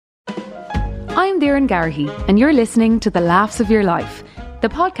I'm Darren Garrahy, and you're listening to The Laughs of Your Life, the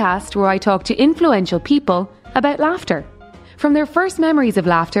podcast where I talk to influential people about laughter. From their first memories of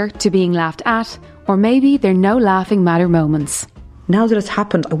laughter to being laughed at, or maybe their no laughing matter moments. Now that it's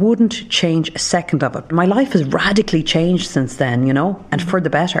happened, I wouldn't change a second of it. My life has radically changed since then, and for the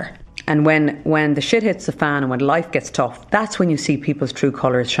better. And when the shit hits the fan and when life gets tough, that's when you see people's true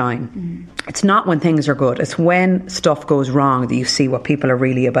colours shine. It's not when things are good. It's when stuff goes wrong that you see what people are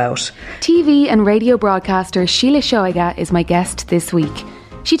really about. TV and radio broadcaster Síle Seoige is my guest this week.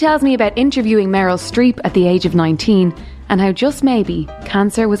 She tells me about interviewing Meryl Streep at the age of 19 and how just maybe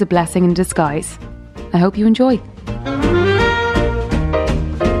cancer was a blessing in disguise. I hope you enjoy.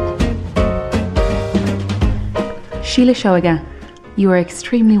 Síle Seoige, you are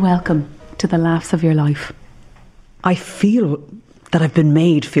extremely welcome to the Laughs of Your Life. I feel that I've been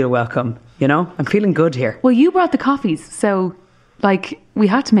made feel welcome, I'm feeling good here. Well, you brought the coffees, so, we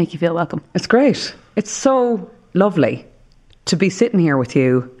had to make you feel welcome. It's great. It's so lovely to be sitting here with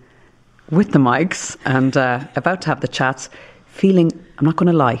you, with the mics, and about to have the chats, feeling, I'm not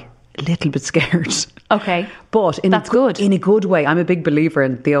going to lie, a little bit scared. Okay. But that's good. In a good way. I'm a big believer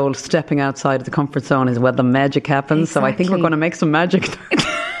in the old stepping outside of the comfort zone is where the magic happens. Exactly. So I think we're going to make some magic.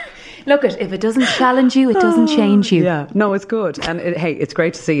 Look, if it doesn't challenge you, it doesn't change you. Yeah, no, it's good. And hey, it's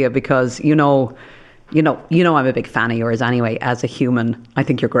great to see you because I'm a big fan of yours anyway. As a human, I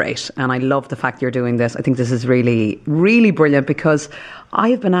think you're great, and I love the fact you're doing this. I think this is really, really brilliant because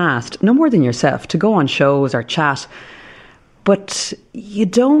I've been asked, no more than yourself, to go on shows or chat. But you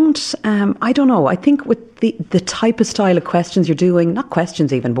don't, I don't know, I think with the type of style of questions you're doing, not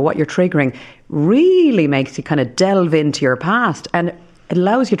questions even, but what you're triggering, really makes you kind of delve into your past and it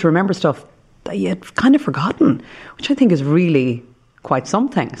allows you to remember stuff that you'd kind of forgotten, which I think is really quite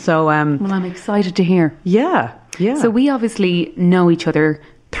something. So, well, I'm excited to hear. Yeah. So we obviously know each other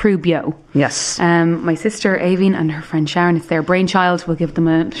through Bio. Yes. My sister Aoibhinn and her friend Sharon, it's their brainchild. We'll give them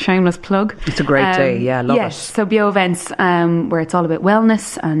a shameless plug. It's a great day. Yeah, love it. So Bio events where it's all about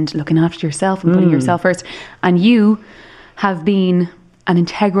wellness and looking after yourself and putting yourself first. And you have been an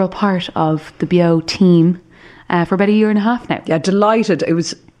integral part of the Bio team for about a year and a half now. Yeah, delighted. It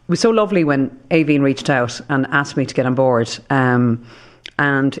was so lovely when Aoibhinn reached out and asked me to get on board. And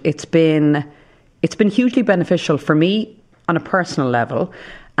it's been hugely beneficial for me on a personal level.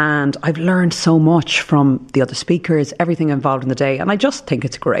 And I've learned so much from the other speakers, everything involved in the day. And I just think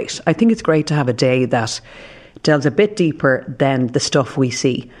it's great. I think it's great to have a day that delves a bit deeper than the stuff we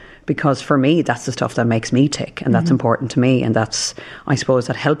see. Because for me, that's the stuff that makes me tick. And that's important to me. And that's, I suppose,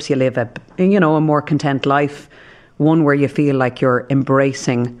 that helps you live a more content life. One where you feel like you're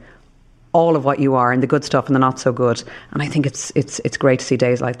embracing all of what you are and the good stuff and the not so good. And I think it's great to see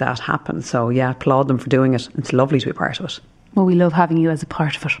days like that happen. So yeah, applaud them for doing it. It's lovely to be part of it. Well, we love having you as a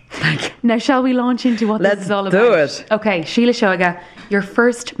part of it. Thank you. Now, shall we launch into what this is all about? Let's do it. Okay, Síle Seoige, your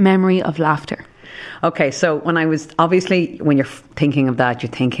first memory of laughter. Okay, so when you're thinking of that,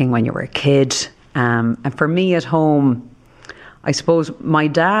 you're thinking when you were a kid. And for me at home, I suppose my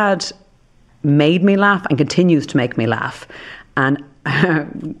dad made me laugh and continues to make me laugh. And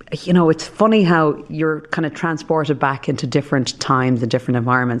it's funny how you're kind of transported back into different times and different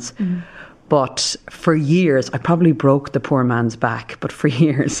environments. But for years, I probably broke the poor man's back. But for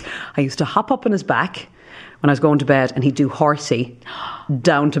years, I used to hop up on his back when I was going to bed and he'd do horsey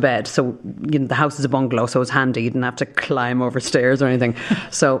down to bed. So the house is a bungalow, so it was handy. You didn't have to climb over stairs or anything.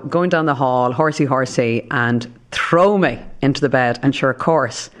 So going down the hall, horsey, and throw me into the bed. And sure, of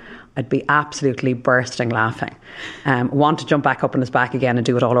course, I'd be absolutely bursting laughing. Want to jump back up on his back again and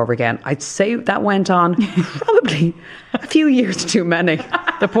do it all over again. I'd say that went on probably a few years too many.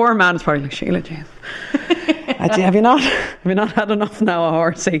 The poor man is probably like, Sheila, James, have you not had enough now of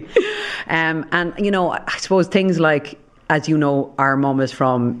horsey? And I suppose things like, as you know, our mum is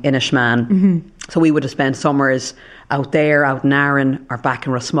from Inishmaan. So we would have spent summers out there, out in Arran, or back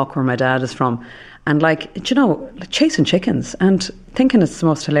in Rosmuck, where my dad is from. And chasing chickens and thinking it's the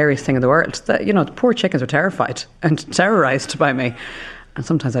most hilarious thing in the world. That, the poor chickens are terrified and terrorised by me. And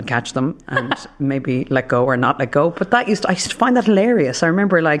sometimes I'd catch them and maybe let go or not let go. But I used to find that hilarious. I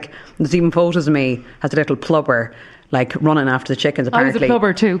remember there's even photos of me as a little plubber, running after the chickens. Apparently, I was a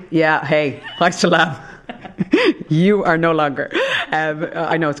plubber too. Yeah, hey, I still am. You are no longer.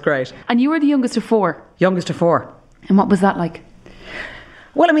 I know, it's great. And you were the youngest of four? Youngest of four. And what was that like?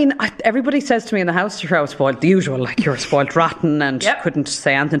 Well, everybody says to me in the house, you're spoiled, the usual, you're spoiled rotten and couldn't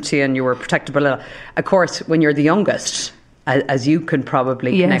say anything to you and you were protected by little. Of course, when you're the youngest, as you can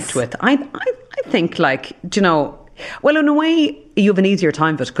probably connect with, I think Well, in a way, you have an easier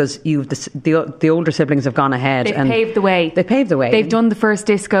time of it because you've the older siblings have gone ahead. They've paved the way. They paved the way. They've done the first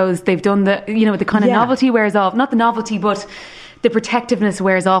discos. They've done the kind of novelty wears off. Not the novelty, but the protectiveness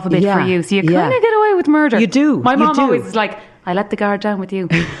wears off a bit for you. So you kind of get away with murder. You do. My mom always is like, I let the guard down with you.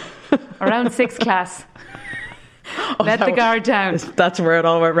 Around 6th class. Let the guard down. That's where it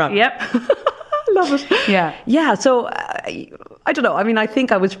all went wrong. Yep. Love it. Yeah. So I don't know. I mean, I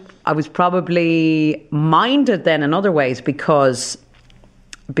think I was probably minded then in other ways because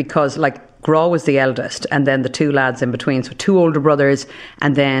like Gra was the eldest, and then the 2 lads in between. So 2 older brothers,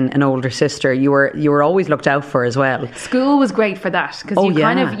 and then an older sister. You were always looked out for as well. School was great for that because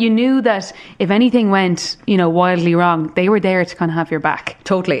you knew that if anything went wildly wrong, they were there to kind of have your back.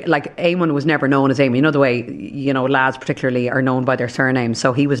 Totally. Like Eamon was never known as Eamon. You know the way lads particularly are known by their surnames.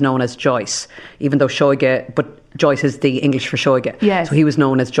 So he was known as Joyce, even though Seoige, but Joyce is the English for Seoige. Yes. So he was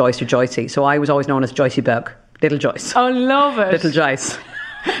known as Joyce or Joycey. So I was always known as Joycey Beg, Little Joyce. Oh, love it. Little Joyce.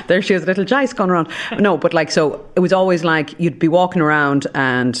 There she is, little Joyce going around. No, but like, so it was always like you'd be walking around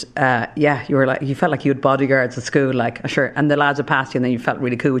and you felt like you had bodyguards at school, like sure, and the lads would pass you, and then you felt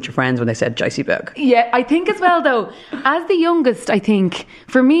really cool with your friends when they said Joycey Beg. Yeah, I think as well though, as the youngest, I think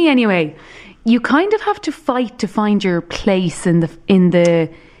for me anyway, you kind of have to fight to find your place in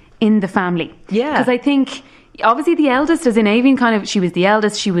the family. Yeah, because I think. Obviously the eldest, as in Avian, she was the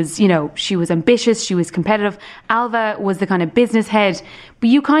eldest, she was ambitious, she was competitive. Alva was the kind of business head, but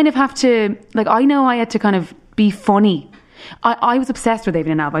you kind of have to, like, I know I had to kind of be funny. I was obsessed with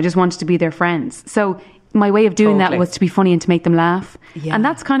Avian and Alva. I just wanted to be their friends. So my way of doing that was to be funny and to make them laugh. Yeah. And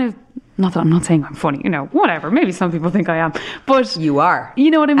that's kind of, not that I'm not saying I'm funny, whatever. Maybe some people think I am, but you are.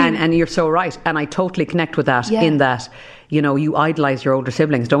 You know what I mean? And you're so right. And I totally connect with that in that, you idolise your older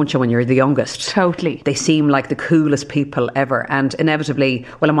siblings, don't you, when you're the youngest? Totally. They seem like the coolest people ever. And inevitably,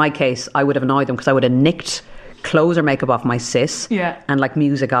 well, in my case, I would have annoyed them because I would have nicked clothes or makeup off my sis and like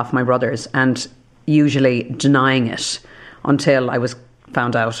music off my brothers, and usually denying it until I was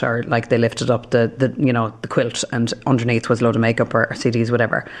found out, or like they lifted up the quilt and underneath was a load of makeup or CDs,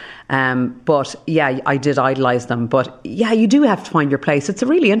 whatever. But yeah, I did idolise them. But yeah, you do have to find your place. It's a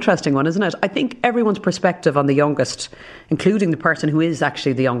really interesting one, isn't it? I think everyone's perspective on the youngest, including the person who is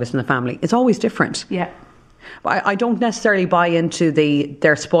actually the youngest in the family, is always different. Yeah. I don't necessarily buy into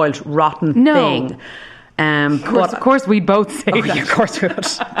they're spoiled rotten thing. Of course we'd both say that. Yeah, of course we would.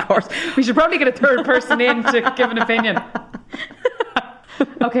 Of course. We should probably get a third person in to give an opinion.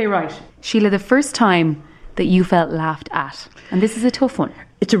 Okay, right. Sheila, the first time that you felt laughed at, and this is a tough one.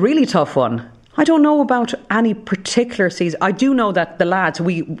 It's a really tough one. I don't know about any particular season. I do know that the lads,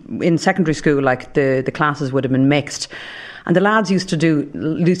 in secondary school, like the classes would have been mixed, and the lads used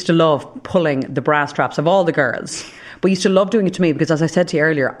to love pulling the bra straps of all the girls. But used to love doing it to me because, as I said to you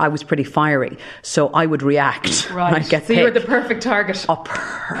earlier, I was pretty fiery. So I would react. Right. So you were the perfect target. Oh,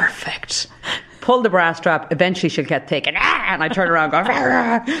 perfect. Pull the bra strap. Eventually she'll get thick. And I turn around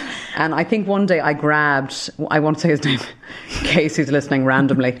and go, and I think one day I grabbed, I won't say his name in case he's listening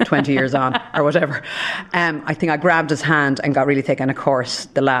randomly 20 years on or whatever. I think I grabbed his hand and got really thick. And of course,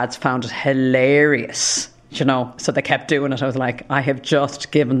 the lads found it hilarious. So they kept doing it. I was like, I have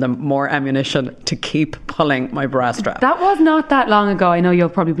just given them more ammunition to keep pulling my bra strap. That was not that long ago. I know you'll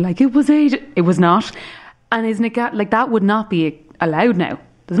probably be like, it was not. And isn't it like that would not be allowed now?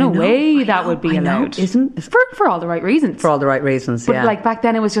 There's no way that would be allowed. Isn't for all the right reasons. For all the right reasons, but like back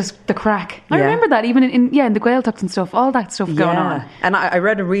then it was just the crack. I remember that even in the Gaeltachts and stuff, all that stuff going on. And I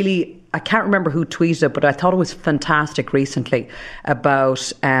read I can't remember who tweeted it, but I thought it was fantastic recently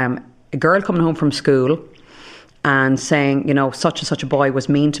about a girl coming home from school and saying, such and such a boy was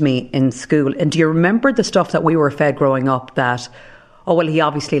mean to me in school. And do you remember the stuff that we were fed growing up that, oh, well, he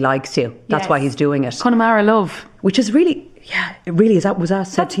obviously likes you. That's why he's doing it. Connemara love. Which is really, it really is. Was that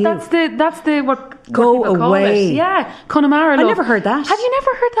said to you? That's what go away. Yeah, Connemara love. I never heard that. Have you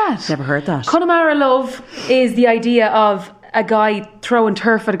never heard that? Never heard that. Connemara love is the idea of a guy throwing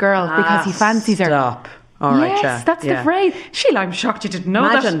turf at a girl because he fancies her. Stop. All right, yes, that's the phrase. Sheila, I'm shocked you didn't know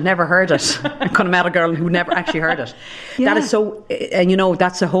that. Imagine, never heard it. I could have met a girl who never actually heard it. That is so, and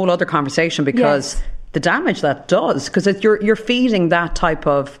that's a whole other conversation because the damage that does, because you're feeding that type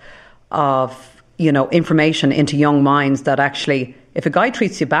of information into young minds that actually, if a guy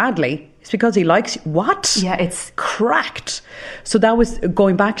treats you badly, it's because he likes you. What? Yeah, it's cracked. So that was,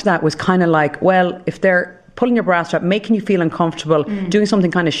 going back to that, was kind of like, well, if they're pulling your bra strap, making you feel uncomfortable, doing something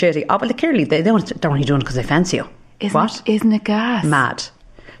kind of shitty. Oh, well, clearly they're only doing it because they fancy you. Isn't it gas? Mad.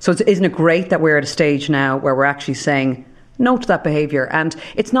 So isn't it great that we're at a stage now where we're actually saying, note that behaviour. And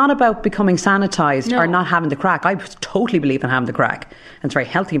it's not about becoming sanitised or not having the crack. I totally believe in having the crack. And it's very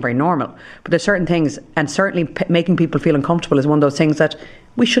healthy and very normal. But there's certain things, and certainly making people feel uncomfortable is one of those things that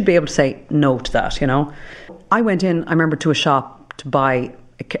we should be able to say no to that, you know. I went in, I remember, to a shop to buy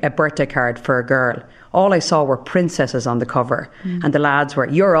a birthday card for a girl. All I saw were princesses on the cover, and the lads were,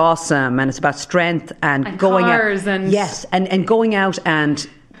 "You're awesome," and it's about strength and going cars out. Yes, and going out and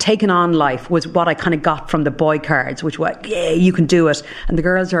taking on life was what I kind of got from the boy cards, which was, yeah, you can do it. And the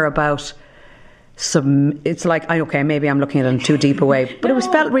girls are about it's like, okay, maybe I'm looking at it in too deep a way, but it was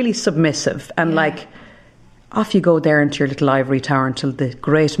felt really submissive and like, off you go there into your little ivory tower until the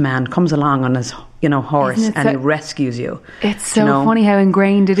great man comes along on his, horse and he rescues you. It's so funny how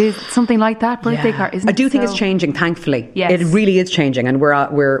ingrained it is. Something like that birthday card, isn't it? I do think it's changing, thankfully. Yes. It really is changing, and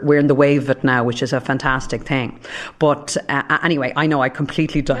we're in the wave of it now, which is a fantastic thing. But anyway, I know I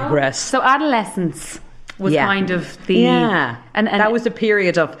completely digress. So adolescence was kind of the... And that was the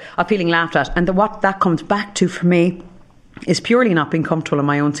period of feeling laughed at. And what that comes back to for me is purely not being comfortable in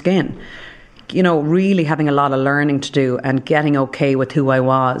my own skin. Really having a lot of learning to do and getting okay with who I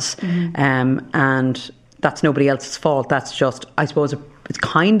was. And that's nobody else's fault. That's just, I suppose,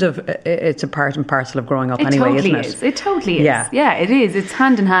 it's a part and parcel of growing up anyway, isn't it? It totally is. Yeah, it is. It's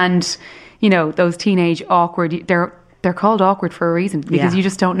hand in hand, those teenage awkward, they're called awkward for a reason, because you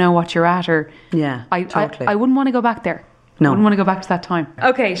just don't know what you're at. Or totally. I wouldn't want to go back there. No. I wouldn't want to go back to that time.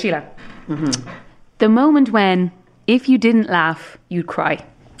 Okay, Síle. The moment when, if you didn't laugh, you'd cry.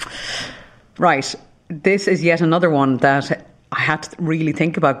 Right. This is yet another one that I had to really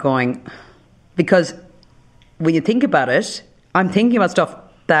think about going, because when you think about it, I'm thinking about stuff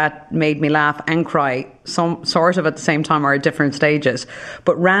that made me laugh and cry, some sort of at the same time or at different stages.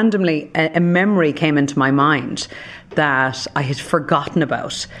 But randomly, a memory came into my mind that I had forgotten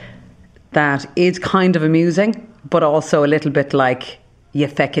about, that is kind of amusing, but also a little bit like, you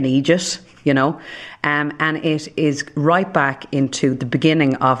feckin' Aegis, and it is right back into the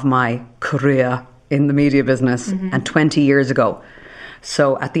beginning of my career in the media business, and 20 years ago.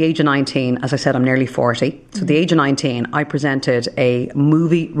 So at the age of 19, as I said, I'm nearly 40. So at the age of 19, I presented a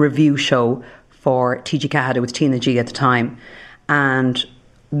movie review show for TG Cahada with Tina G at the time. And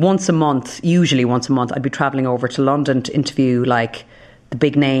usually once a month, I'd be travelling over to London to interview like the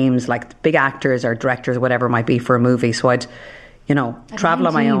big names, like the big actors or directors or whatever it might be for a movie. So I'd travel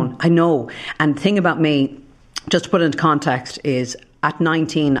on my own. I know. And the thing about me, just to put it into context, is at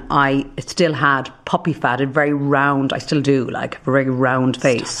 19, I still had puppy fat, very round. I still do, like a very round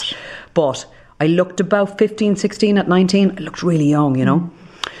face. But I looked about 15, 16 at 19. I looked really young,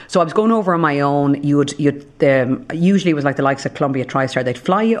 So I was going over on my own. Usually it was like the likes of Columbia TriStar. They'd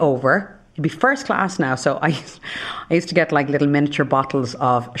fly you over. You'd be first class now. So I used to get like little miniature bottles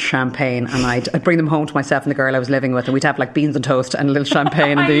of champagne, and I'd bring them home to myself and the girl I was living with, and we'd have like beans and toast and a little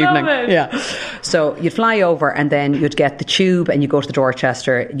champagne in the evening. It. Yeah. So you'd fly over, and then you'd get the tube and you go to the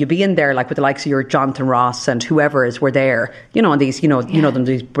Dorchester. You'd be in there like with the likes of your Jonathan Ross and whoever's were there, on these,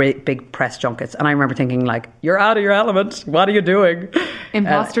 these big press junkets. And I remember thinking like, you're out of your element. What are you doing?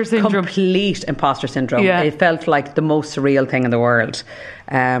 Imposter syndrome. Complete imposter syndrome. Yeah. It felt like the most surreal thing in the world.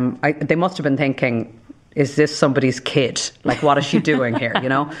 They must have been thinking, is this somebody's kid? Like, what is she doing here,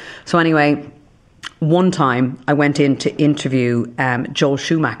 So anyway, one time I went in to interview Joel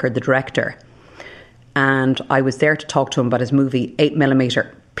Schumacher, the director, and I was there to talk to him about his movie 8mm.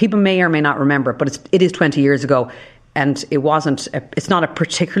 People may or may not remember, but it is 20 years ago. And it's not a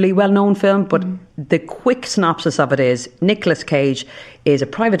particularly well-known film, but the quick synopsis of it is Nicolas Cage is a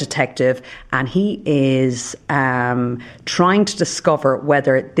private detective, and he is trying to discover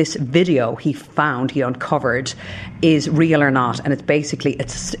whether this video he uncovered is real or not. And it's basically,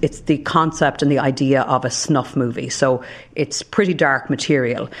 it's the concept and the idea of a snuff movie. So it's pretty dark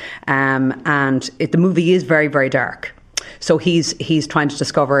material. The movie is very, very dark. So he's trying to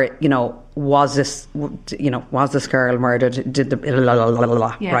discover, was this girl murdered? Did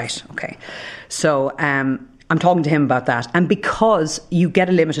the Yes. Right? Okay. So I'm talking to him about that, and because you get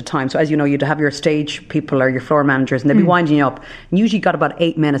a limited time, so as you know, you'd have your stage people or your floor managers, and they'd be winding you up. And usually, you got about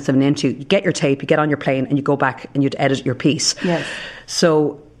 8 minutes of an interview. You get your tape, you get on your plane, and you go back and you'd edit your piece. Yes.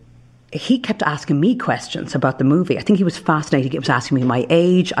 So he kept asking me questions about the movie. I think he was fascinated. He was asking me my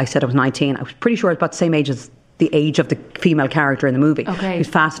age. I said I was 19. I was pretty sure I was about the same age as the age of the female character in the movie. Okay. He was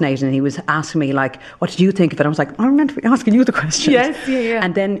fascinated, and he was asking me like, what did you think of it? I was like, I'm meant to be asking you the questions. Yes, yeah.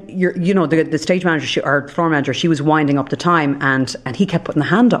 And then the stage manager or floor manager, she was winding up the time, and he kept putting the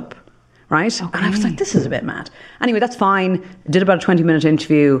hand up, right? Okay. And I was like, this is a bit mad. Anyway, that's fine. Did about a 20-minute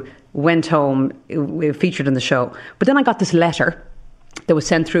interview, went home, we featured in the show. But then I got this letter that was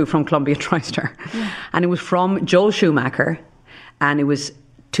sent through from Columbia TriStar. And it was from Joel Schumacher. And it was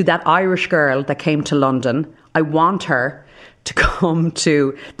to that Irish girl that came to London. I want her to come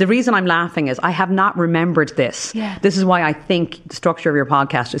to... The reason I'm laughing is I have not remembered this. Yeah. This is why I think the structure of your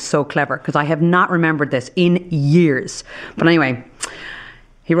podcast is so clever, because I have not remembered this in years. But anyway,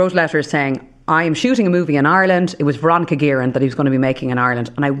 he wrote letters saying, I am shooting a movie in Ireland. It was Veronica Guerin that he was going to be making in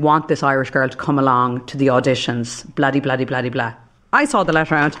Ireland. And I want this Irish girl to come along to the auditions. Bloody, bloody, bloody, blah. I saw the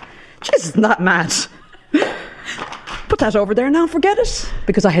letter out. Jesus, isn't that mad? Put that over there now, forget it.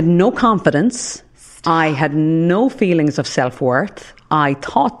 Because I had no confidence. I had no feelings of self-worth. I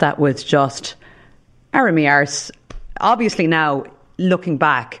thought that was just me arse. Obviously now, looking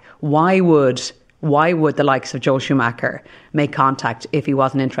back, why would the likes of Joel Schumacher make contact if he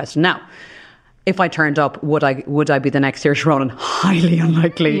wasn't interested? Now, if I turned up, would I be the next Saoirse Ronan? Highly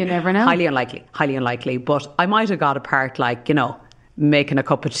unlikely. You never know. Highly unlikely. But I might have got a part like, making a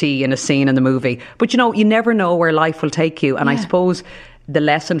cup of tea in a scene in the movie. But you never know where life will take you. And I suppose the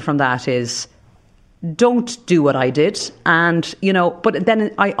lesson from that is, don't do what I did. And, but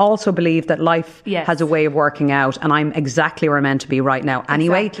then I also believe that life has a way of working out, and I'm exactly where I'm meant to be right now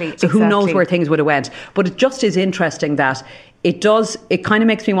anyway. So who knows where things would have went. But it just is interesting that it kind of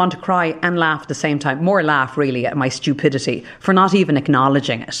makes me want to cry and laugh at the same time. More laugh, really, at my stupidity for not even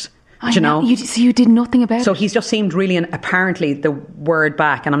acknowledging it. I know. So you did nothing about it. So he's just seemed really, apparently the word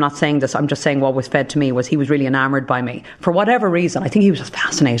back, and I'm not saying this, I'm just saying what was fed to me was he was really enamoured by me. For whatever reason, I think he was just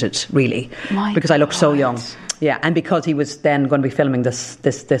fascinated, really, because I looked so young. Yeah, and because he was then going to be filming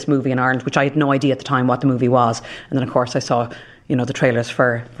this movie in Ireland, which I had no idea at the time what the movie was. And then, of course, I saw, the trailers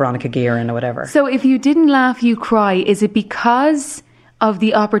for Veronica Guerin or whatever. So if you didn't laugh, you cry. Is it because of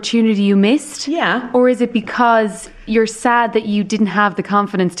the opportunity you missed? Yeah. Or is it because you're sad that you didn't have the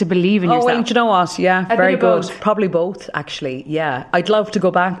confidence to believe in yourself? Oh, well, do you know what? Yeah, very good. Both. Probably both, actually. Yeah. I'd love to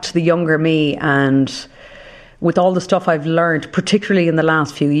go back to the younger me, and with all the stuff I've learned, particularly in the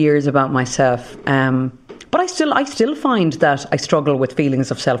last few years about myself. But I still find that I struggle with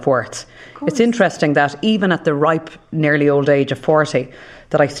feelings of self-worth. It's interesting that even at the ripe, nearly old age of 40,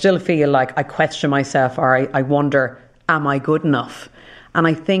 that I still feel like I question myself, or I wonder, am I good enough? And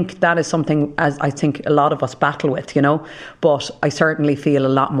I think that is something, as I think a lot of us battle with, but I certainly feel a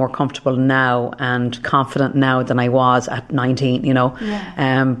lot more comfortable now and confident now than I was at 19,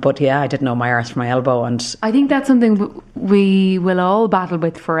 But I didn't know my arse from my elbow. And I think that's something we will all battle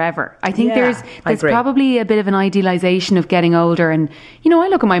with forever. I think there's probably a bit of an idealisation of getting older. And, I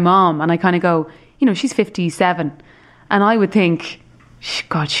look at my mom and I kind of go, she's 57. And I would think,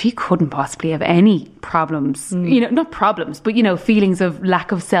 God, she couldn't possibly have any problems. Not problems, but feelings of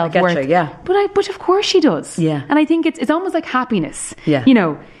lack of self-worth. I get you, yeah. But of course she does. Yeah. And I think it's almost like happiness. Yeah.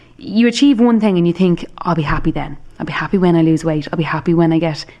 You achieve one thing and you think, I'll be happy then. I'll be happy when I lose weight. I'll be happy when I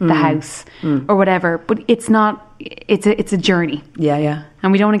get the house or whatever. But it's not. It's a journey. Yeah, yeah.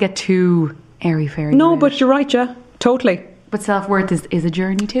 And we don't want to get too airy-fairy. No, but you're right, yeah. Totally. But self-worth is a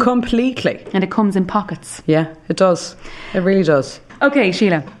journey too. Completely. And it comes in pockets. Yeah, it does. It really does. Okay,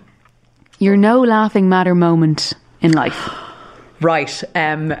 Síle, your no laughing matter moment in life. Right.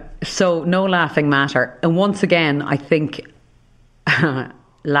 So no laughing matter. And once again, I think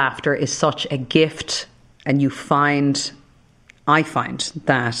laughter is such a gift, and I find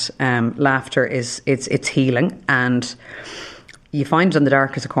that laughter it's healing, and you find it in the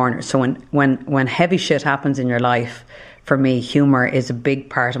darkest of corners. So when heavy shit happens in your life, for me, humour is a big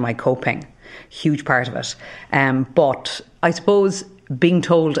part of my coping. Huge part of it. But I suppose being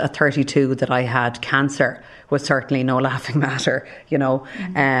told at 32 that I had cancer was certainly no laughing matter,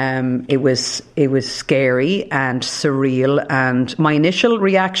 It was scary and surreal, and my initial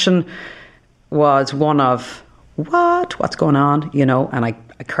reaction was one of, what's going on, and I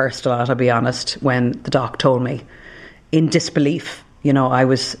cursed a lot, I'll be honest, when the doc told me, in disbelief. I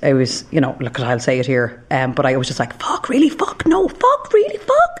was, look, I'll say it here, but I was just like, fuck, really, fuck, no, fuck, really,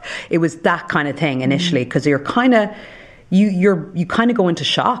 fuck. It was that kind of thing initially, because you're kind of, you kind of go into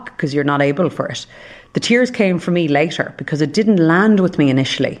shock because you're not able for it. The tears came for me later because it didn't land with me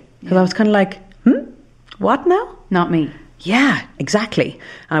initially, because I was kind of like, what now? Not me. Yeah, exactly.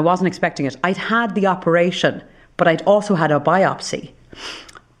 And I wasn't expecting it. I'd had the operation, but I'd also had a biopsy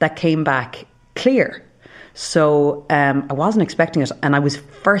that came back clear. So I wasn't expecting it, and I was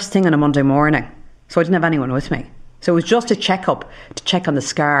first thing on a Monday morning, so I didn't have anyone with me. So it was just a checkup to check on the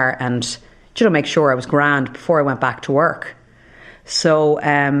scar and make sure I was grand before I went back to work. So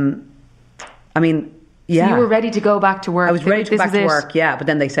So you were ready to go back to work. I was ready to go back to work, yeah. But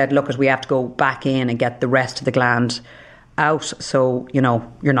then they said, look, we have to go back in and get the rest of the gland out, so you're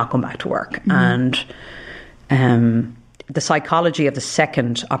not going back to work. And the psychology of the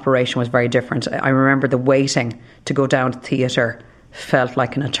second operation was very different. I remember the waiting to go down to theatre felt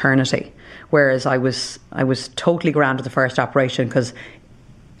like an eternity, whereas I was totally grand with the first operation, because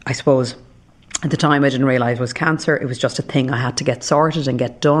I suppose at the time I didn't realise it was cancer. It was just a thing I had to get sorted and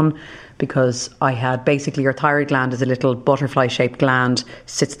get done, because I had basically, your thyroid gland is a little butterfly shaped gland,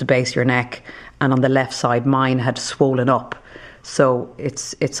 sits at the base of your neck, and on the left side mine had swollen up, so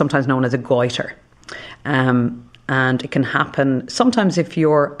it's sometimes known as a goiter. And it can happen sometimes if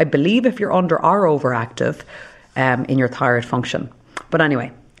you're under or overactive in your thyroid function. But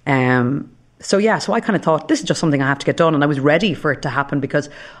anyway, so I kind of thought, this is just something I have to get done. And I was ready for it to happen, because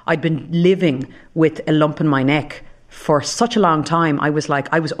I'd been living with a lump in my neck for such a long time. I was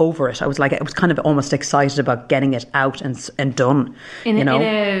over it. I was kind of almost excited about getting it out and done.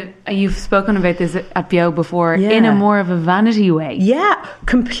 You've spoken about this at BO before, in a more of a vanity way. Yeah,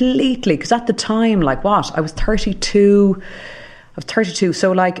 completely. Because at the time, I was 32.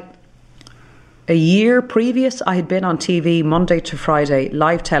 So a year previous, I had been on TV Monday to Friday,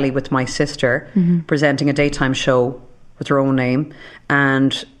 live telly with my sister, presenting a daytime show with her own name.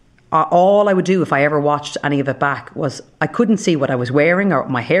 And all I would do if I ever watched any of it back was, I couldn't see what I was wearing or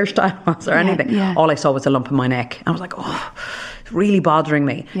what my hairstyle was or anything. Yeah. All I saw was a lump in my neck. And I was like, it's really bothering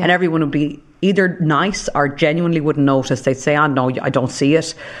me. Yeah. And everyone would be either nice or genuinely wouldn't notice. They'd say, no, I don't see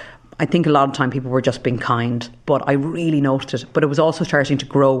it. I think a lot of time people were just being kind, but I really noticed it. But it was also starting to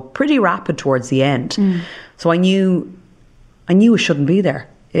grow pretty rapid towards the end. So I knew it shouldn't be there.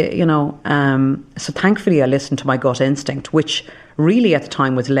 So thankfully I listened to my gut instinct, which really at the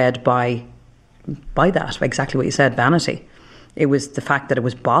time was led by that, exactly what you said, vanity. It was the fact that it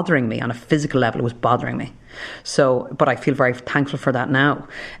was bothering me on a physical level. It was bothering me. So, but I feel very thankful for that now.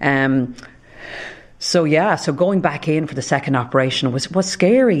 So going back in for the second operation was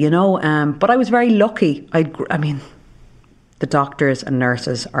scary, but I was very lucky. I mean, the doctors and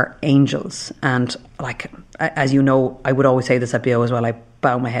nurses are angels, and as you know, I would always say this at BO as well, I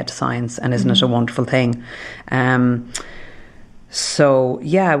bow my head to science, and isn't it a wonderful thing? It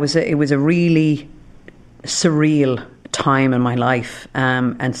was a really surreal time in my life,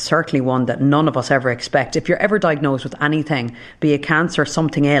 and certainly one that none of us ever expect. If you're ever diagnosed with anything, be it cancer or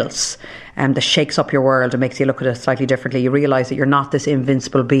something else, that shakes up your world and makes you look at it slightly differently, you realise that you're not this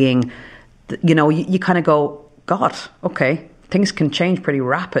invincible being. You kind of go, God, okay, things can change pretty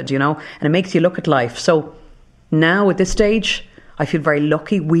rapid, and it makes you look at life. So now at this stage, I feel very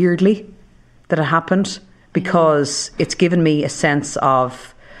lucky, weirdly, that it happened, because it's given me a sense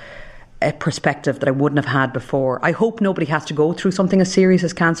of a perspective that I wouldn't have had before. I hope nobody has to go through something as serious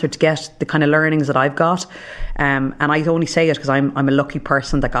as cancer to get the kind of learnings that I've got. And I only say it because I'm a lucky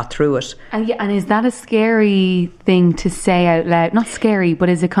person that got through it. And is that a scary thing to say out loud? Not scary, but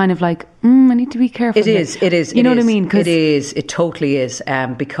is it kind of like, I need to be careful? It is. You know what I mean? It is. It totally is.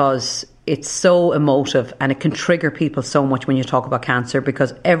 Because it's so emotive, and it can trigger people so much when you talk about cancer,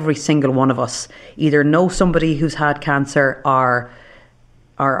 because every single one of us either know somebody who's had cancer or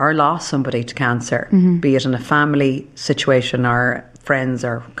lost somebody to cancer, be it in a family situation or friends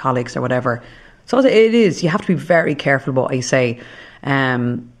or colleagues or whatever. So it is, you have to be very careful about what you say.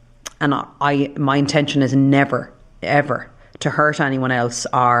 And my intention is never, ever to hurt anyone else,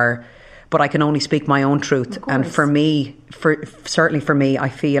 but I can only speak my own truth. And for me, certainly for me, I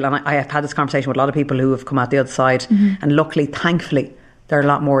feel, and I have had this conversation with a lot of people who have come out the other side, and luckily, thankfully, there are a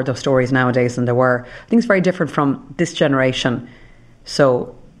lot more of those stories nowadays than there were. I think it's very different from this generation.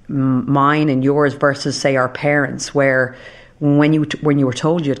 So mine and yours versus, say, our parents, where when you were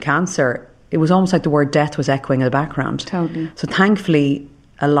told you had cancer, it was almost like the word death was echoing in the background. Totally. So thankfully,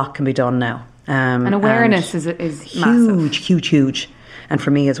 a lot can be done now. And awareness is massive. Huge. And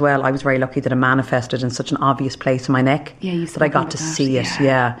for me as well, I was very lucky that it manifested in such an obvious place in my neck that I got to see it.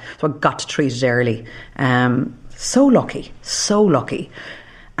 Yeah. So I got to treat it early. So lucky.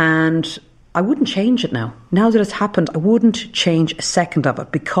 And I wouldn't change it now. Now that it's happened, I wouldn't change a second of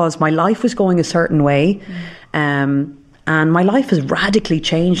it, because my life was going a certain way. And my life has radically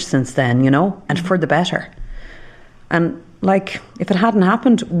changed since then, and for the better. And if it hadn't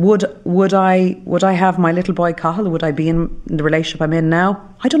happened, would I have my little boy Cathal? Would I be in the relationship I'm in now?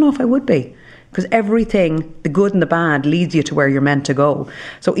 I don't know if I would be, because everything, the good and the bad, leads you to where you're meant to go.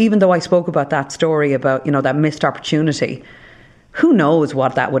 So even though I spoke about that story about, that missed opportunity, who knows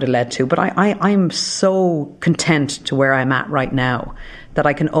what that would have led to? But I'm so content to where I'm at right now, that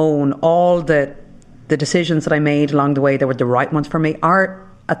I can own all the decisions that I made along the way that were the right ones for me, are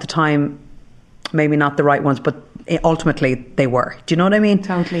at the time maybe not the right ones, but ultimately they were. Do you know what I mean?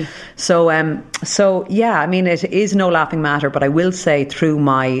 Totally. So yeah, I mean, it is no laughing matter, but I will say through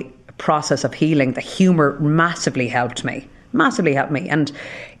my process of healing, the humour massively helped me. And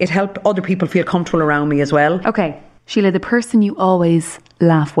it helped other people feel comfortable around me as well. Okay, Síle, the person you always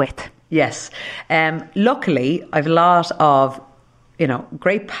laugh with. Yes. Luckily, I've a lot of,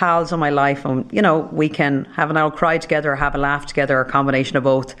 great pals in my life, and, we can have an old cry together or have a laugh together, or a combination of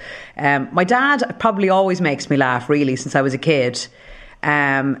both. My dad probably always makes me laugh, really, since I was a kid.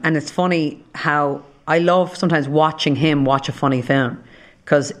 And it's funny how I love sometimes watching him watch a funny film,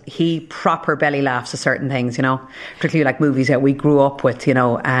 because he proper belly laughs at certain things, particularly like movies that we grew up with,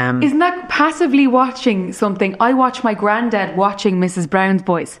 Isn't that passively watching something? I watch my granddad watching Mrs. Brown's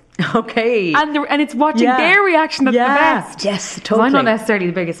Boys. Okay. And it's watching their reaction that's the best. Yes, totally. I'm not necessarily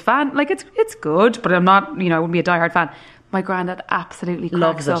the biggest fan. Like, it's good, but I'm not, I wouldn't be a diehard fan. My granddad absolutely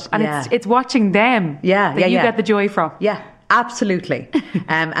cracks up. And it's watching them that you get the joy from. Yeah. Absolutely.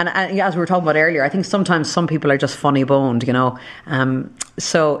 And as we were talking about earlier, I think sometimes some people are just funny boned,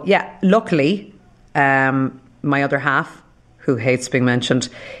 So, luckily, my other half, who hates being mentioned,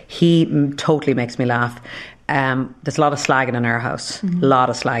 he totally makes me laugh. There's a lot of slagging in our house. A lot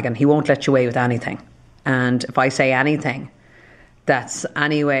of slagging. He won't let you away with anything. And if I say anything, that's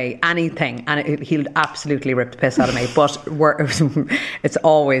anything, and he'll absolutely rip the piss out of me. But it's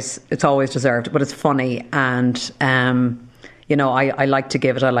always deserved. But it's funny, and I like to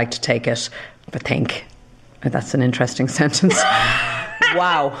give it, I like to take it. But think, that's an interesting sentence.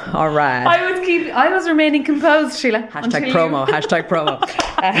 Wow, all right. I was remaining composed, Síle. Hashtag promo.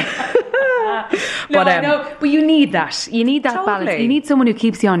 I know, but you need that. You need that totally. balance. You need someone who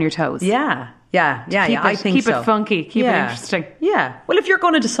keeps you on your toes. Yeah. I think keep so. It funky, keep it interesting. Yeah. Well, if you're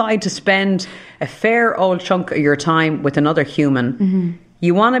going to decide to spend a fair old chunk of your time with another human,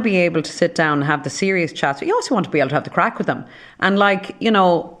 you want to be able to sit down and have the serious chats, but you also want to be able to have the crack with them. And I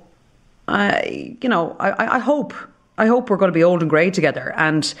hope we're going to be old and grey together.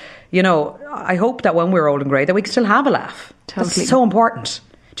 And, I hope that when we're old and grey that we can still have a laugh. Totally. That's so important.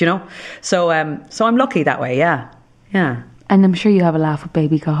 Do you know? So I'm lucky that way. Yeah. Yeah. And I'm sure you have a laugh with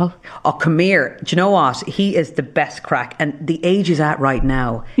baby Cathal. Oh, come here. Do you know what? He is the best crack. And the age he's at right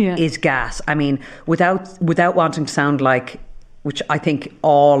now is gas. I mean, without wanting to sound like, which I think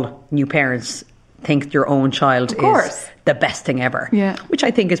all new parents think your own child is the best thing ever. Yeah. Which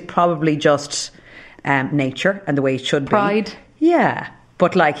I think is probably just nature and the way it should Pride. be. Yeah.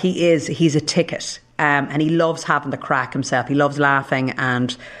 But he's a ticket. And he loves having the crack himself. He loves laughing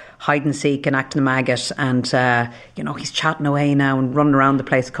and hide and seek and acting a maggot, and he's chatting away now and running around the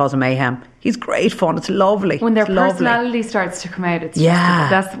place causing mayhem. He's great fun. It's lovely. When their personality starts to come out, it's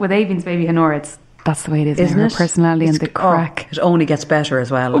that's with Avian's baby Honora. That's the way it is, isn't it? Her personality and the crack. It only gets better as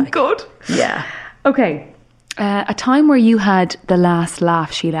well. Oh, good. Yeah. Okay, a time where you had the last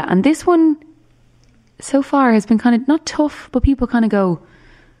laugh, Síle, and this one so far has been kind of not tough, but people kind of go,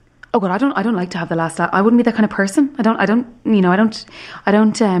 oh God, I don't like to have the last laugh. I wouldn't be that kind of person. I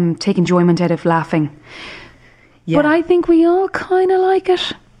don't take enjoyment out of laughing. Yeah. But I think we all kind of like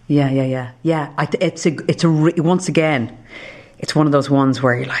it. Yeah. Once again, it's one of those ones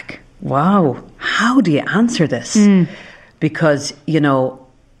where you're like, wow, how do you answer this? Because,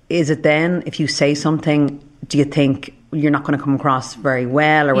 is it then if you say something, do you think you're not going to come across very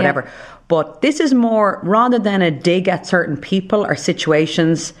well or whatever? But this is more, rather than a dig at certain people or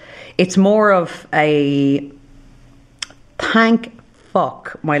situations, it's more of a thank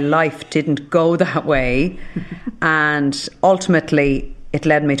fuck my life didn't go that way. And ultimately it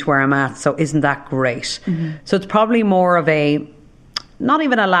led me to where I'm at. So isn't that great? So it's probably more of a, not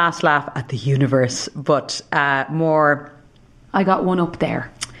even a last laugh at the universe, but more, I got one up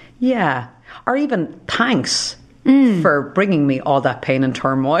there. Yeah. Or even thanks for bringing me all that pain and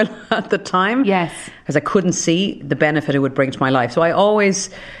turmoil at the time. Yes. Because I couldn't see the benefit it would bring to my life. So I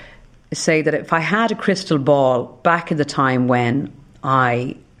always say that if I had a crystal ball back in the time when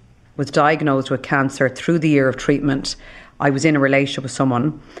I was diagnosed with cancer, through the year of treatment, I was in a relationship with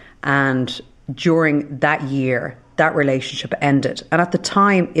someone, and during that year, that relationship ended. And at the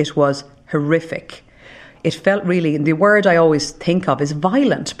time, it was horrific. It felt really, and the word I always think of is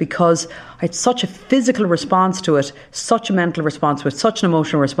violent, because I had such a physical response to it, such a mental response to it, such an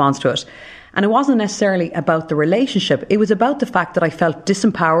emotional response to it. And it wasn't necessarily about the relationship. It was about the fact that I felt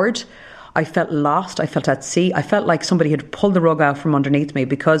disempowered. I felt lost. I felt at sea. I felt like somebody had pulled the rug out from underneath me,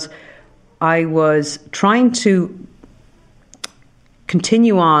 because I was trying to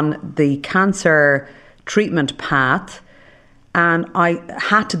continue on the cancer treatment path. And I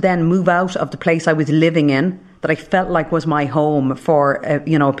had to then move out of the place I was living in, that I felt like was my home for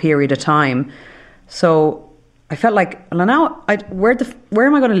a period of time. So I felt like, well, now where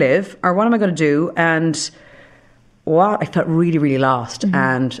am I going to live, or what am I going to do? And what? I felt really, really lost.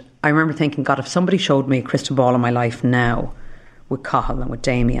 And I remember thinking, God, if somebody showed me a crystal ball in my life now with Cathal and with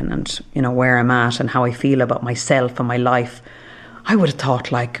Damien and, you know, where I'm at and how I feel about myself and my life, I would have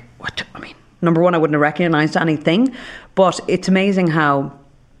thought like, what? I mean, number one, I wouldn't have recognised anything. But it's amazing how,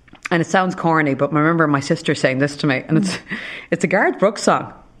 and it sounds corny, but I remember my sister saying this to me, and it's a Garth Brooks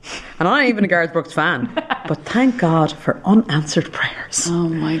song. And I'm not even a Garth Brooks fan, but thank God for unanswered prayers. Oh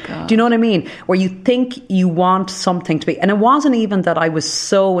my God. Do you know what I mean? Where you think you want something to be. And it wasn't even that I was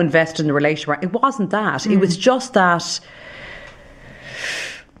so invested in the relationship. It wasn't that. It was just that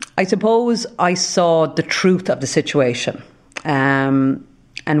I suppose I saw the truth of the situation.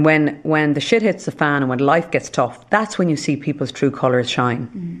 And when the shit hits the fan and when life gets tough, that's when you see people's true colours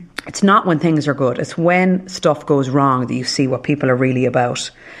shine. It's not when things are good. It's when stuff goes wrong that you see what people are really about.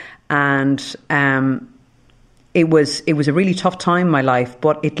 And it was a really tough time in my life,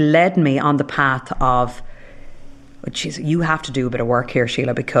 but it led me on the path of, geez, you have to do a bit of work here,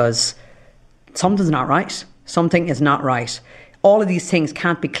 Síle, because something's not right. Something is not right. All of these things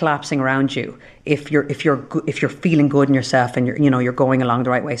can't be collapsing around you if you're feeling good in yourself and you're going along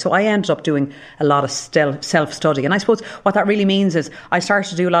the right way. So I ended up doing a lot of self-study, and I suppose what that really means is I started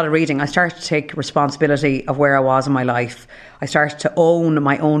to do a lot of reading. I started to take responsibility of where I was in my life. I started to own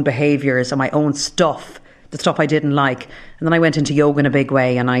my own behaviours and my own stuff, the stuff I didn't like. And then I went into yoga in a big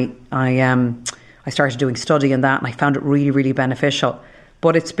way, and I started doing study in that, and I found it really, really beneficial.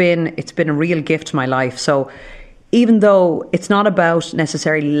 But it's been a real gift to my life. So even though it's not about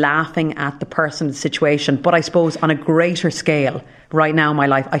necessarily laughing at the person, the situation, but I suppose on a greater scale, right now in my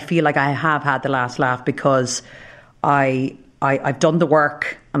life, I feel like I have had the last laugh because I've done the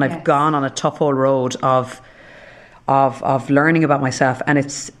work and I've gone on a tough old road of learning about myself. And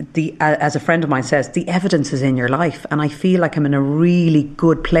it's as a friend of mine says, the evidence is in your life. And I feel like I'm in a really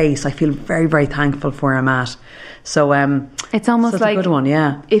good place. I feel very, very thankful for where I'm at. So it's almost like a good one,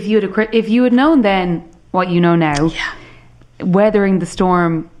 yeah. If you had known then what you know now, weathering the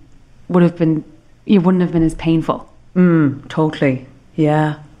storm wouldn't have been as painful. Totally.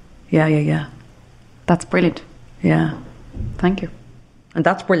 Yeah. That's brilliant. Yeah. Thank you. And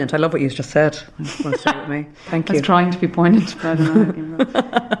that's brilliant. I love what you just said. I just want to say it with me. Thank you. I was trying to be poignant, but I don't know.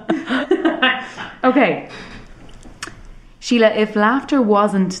 Okay. Síle, if laughter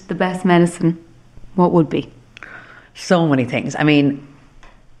wasn't the best medicine, what would be? So many things. I mean,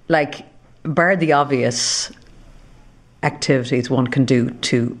 like, bar the obvious activities one can do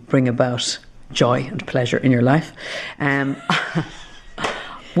to bring about joy and pleasure in your life,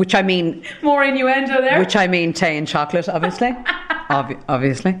 which I mean more innuendo there. Which I mean tea and chocolate, obviously,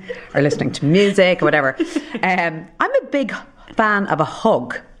 obviously, or listening to music or whatever. I'm a big fan of a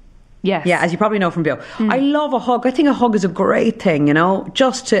hug. Yes, yeah, as you probably know from Bio, I love a hug. I think a hug is a great thing,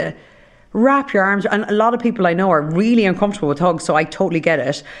 just to wrap your arms. And a lot of people I know are really uncomfortable with hugs, so I totally get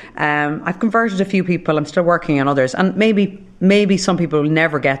it. I've converted a few people. I'm still working on others, and maybe some people will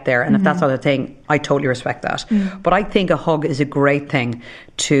never get there, and if that's not a thing, I totally respect that. But I think a hug is a great thing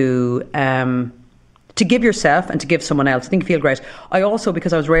to give yourself and to give someone else. I think you feel great. I also,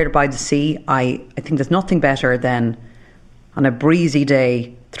 because I was raised by the sea, I think there's nothing better than on a breezy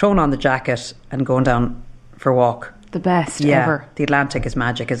day throwing on the jacket and going down for a walk. The best ever. The Atlantic is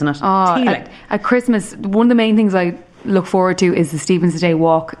magic, isn't it? Oh, it's healing. At Christmas, one of the main things I look forward to is the Stephen's Day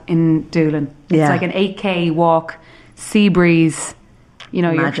walk in Doolin. It's like an 8k walk, sea breeze.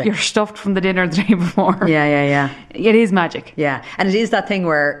 You're stuffed from the dinner the day before. Yeah. It is magic. Yeah, and it is that thing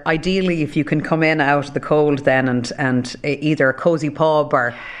where ideally, if you can come in out of the cold, then and either a cosy pub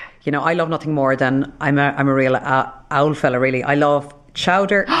or, I love nothing more than I'm a real owl fella. Really, I love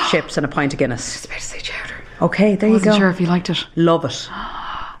chowder, chips, and a pint of Guinness. I was about to say chowder. Okay, there you go. I wasn't sure if you liked it. Love it.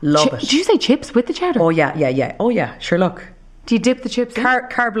 Love it. Did you say chips with the chowder? Oh, yeah. Oh, yeah. Sure, look. Do you dip the chips in?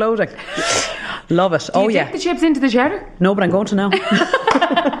 Carb loading. Love it. Do you dip the chips into the chowder? No, but I'm going to now.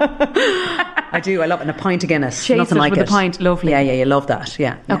 I do. I love it. And a pint of Guinness. Chase Nothing like with it. A pint. Lovely. Yeah. You love that.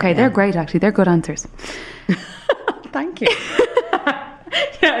 Yeah. Okay, they're great, actually. They're good answers. Thank you.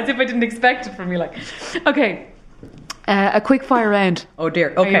 Yeah, as if I didn't expect it from you. Okay. A quick fire round. Oh,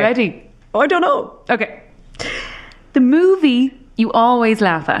 dear. Okay. Are you ready? Oh, I don't know. Okay. The movie you always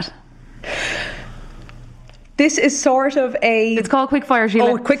laugh at. This is sort of a... It's called Quickfire, Síle.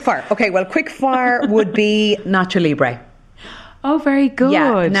 Oh, Quickfire. Okay, well, Quickfire would be Nacho Libre. Oh, very good.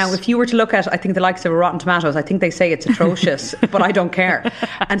 Yeah. Now, if you were to look at, I think, the likes of Rotten Tomatoes, I think they say it's atrocious, but I don't care.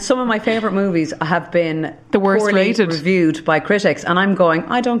 And some of my favourite movies have been the worst poorly rated, reviewed by critics, and I'm going,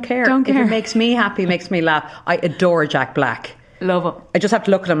 I don't care. Don't care. If it makes me happy, makes me laugh. I adore Jack Black. Love him. I just have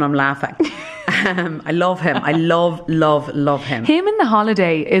to look at him and I'm laughing. I love him. I love him. Him in The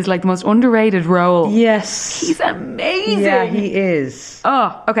Holiday is like the most underrated role. Yes. He's amazing. Yeah, he is.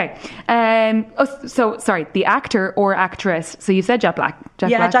 Oh, okay. So, sorry, the actor or actress. So you said Jack Black.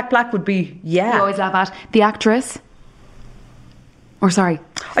 Jack Black would be, You always laugh at. The actress. Or sorry,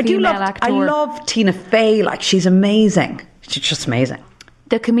 female actor. I love Tina Fey. Like, she's amazing. She's just amazing.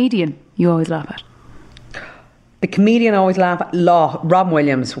 The comedian you always laugh at. The comedian I always laugh at. Robin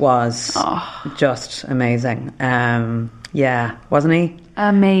Williams was just amazing. Yeah, wasn't he?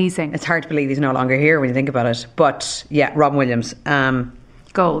 Amazing. It's hard to believe he's no longer here when you think about it. But yeah, Robin Williams.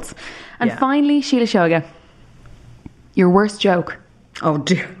 Goals. And finally, Síle Seoige. Your worst joke. Oh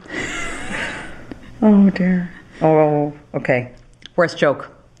dear. Oh dear. Oh, okay. Worst joke.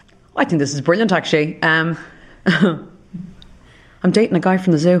 I think this is brilliant, actually. I'm dating a guy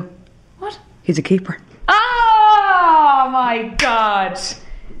from the zoo. What? He's a keeper. Oh my God.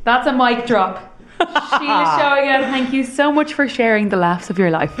 That's a mic drop. Síle Seoige, thank you so much for sharing the laughs of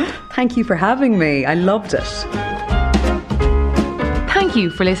your life. Thank you for having me. I loved it. Thank you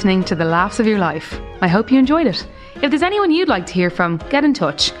for listening to The Laughs of Your Life. I hope you enjoyed it. If there's anyone you'd like to hear from, get in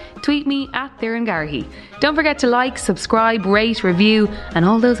touch. Tweet me at Theron Garrahy. Don't forget to like, subscribe, rate, review, and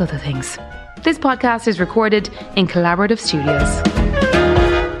all those other things. This podcast is recorded in Collaborative Studios.